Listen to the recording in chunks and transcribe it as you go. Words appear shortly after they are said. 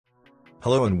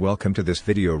Hello and welcome to this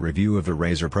video review of a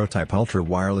Razer Pro Type Ultra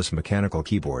wireless mechanical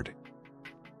keyboard.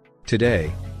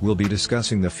 Today, we'll be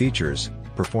discussing the features,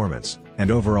 performance,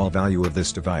 and overall value of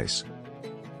this device.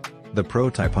 The Pro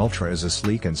Type Ultra is a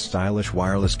sleek and stylish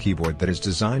wireless keyboard that is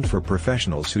designed for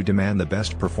professionals who demand the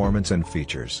best performance and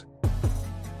features.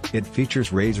 It features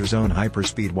Razer's own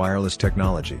hyperspeed wireless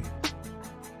technology,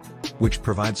 which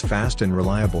provides fast and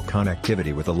reliable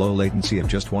connectivity with a low latency of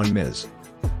just 1 ms.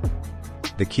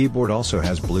 The keyboard also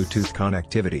has Bluetooth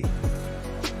connectivity,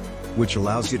 which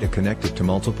allows you to connect it to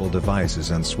multiple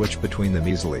devices and switch between them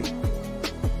easily.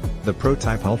 The Pro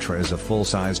Type Ultra is a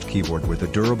full-sized keyboard with a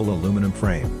durable aluminum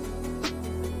frame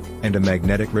and a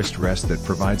magnetic wrist rest that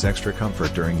provides extra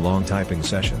comfort during long typing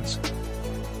sessions.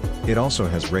 It also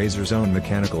has Razer's own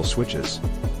mechanical switches,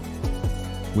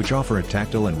 which offer a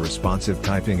tactile and responsive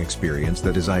typing experience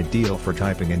that is ideal for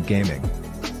typing and gaming.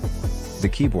 The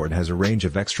keyboard has a range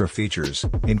of extra features,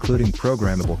 including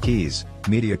programmable keys,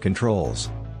 media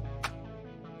controls,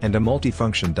 and a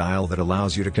multifunction dial that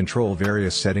allows you to control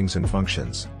various settings and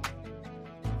functions.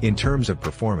 In terms of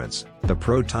performance, the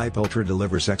Pro Type Ultra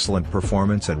delivers excellent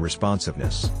performance and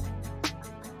responsiveness.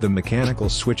 The mechanical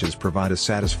switches provide a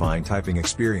satisfying typing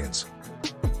experience,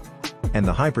 and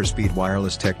the hyperspeed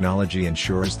wireless technology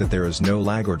ensures that there is no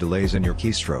lag or delays in your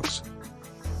keystrokes.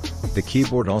 The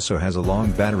keyboard also has a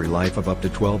long battery life of up to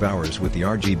 12 hours with the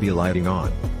RGB lighting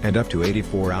on, and up to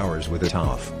 84 hours with it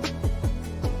off.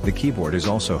 The keyboard is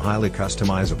also highly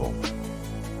customizable,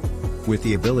 with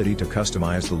the ability to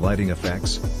customize the lighting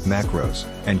effects, macros,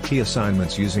 and key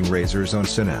assignments using Razer's own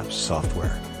Synapse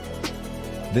software.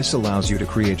 This allows you to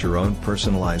create your own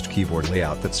personalized keyboard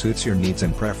layout that suits your needs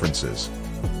and preferences.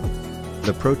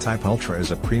 The Pro Type Ultra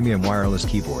is a premium wireless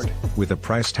keyboard, with a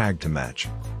price tag to match.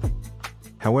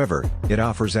 However, it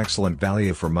offers excellent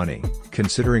value for money,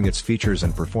 considering its features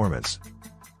and performance.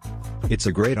 It's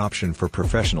a great option for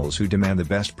professionals who demand the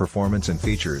best performance and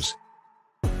features,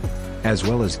 as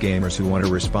well as gamers who want a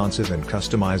responsive and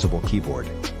customizable keyboard.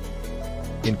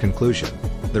 In conclusion,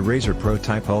 the Razer Pro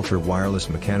Type Ultra wireless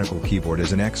mechanical keyboard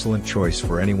is an excellent choice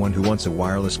for anyone who wants a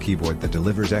wireless keyboard that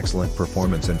delivers excellent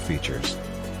performance and features.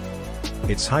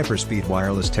 Its hyperspeed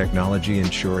wireless technology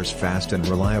ensures fast and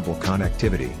reliable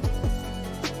connectivity,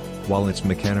 while its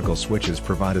mechanical switches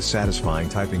provide a satisfying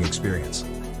typing experience.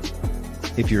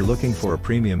 If you're looking for a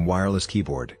premium wireless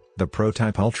keyboard, the Pro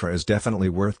Type Ultra is definitely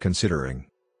worth considering.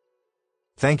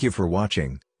 Thank you for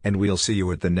watching, and we'll see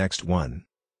you at the next one.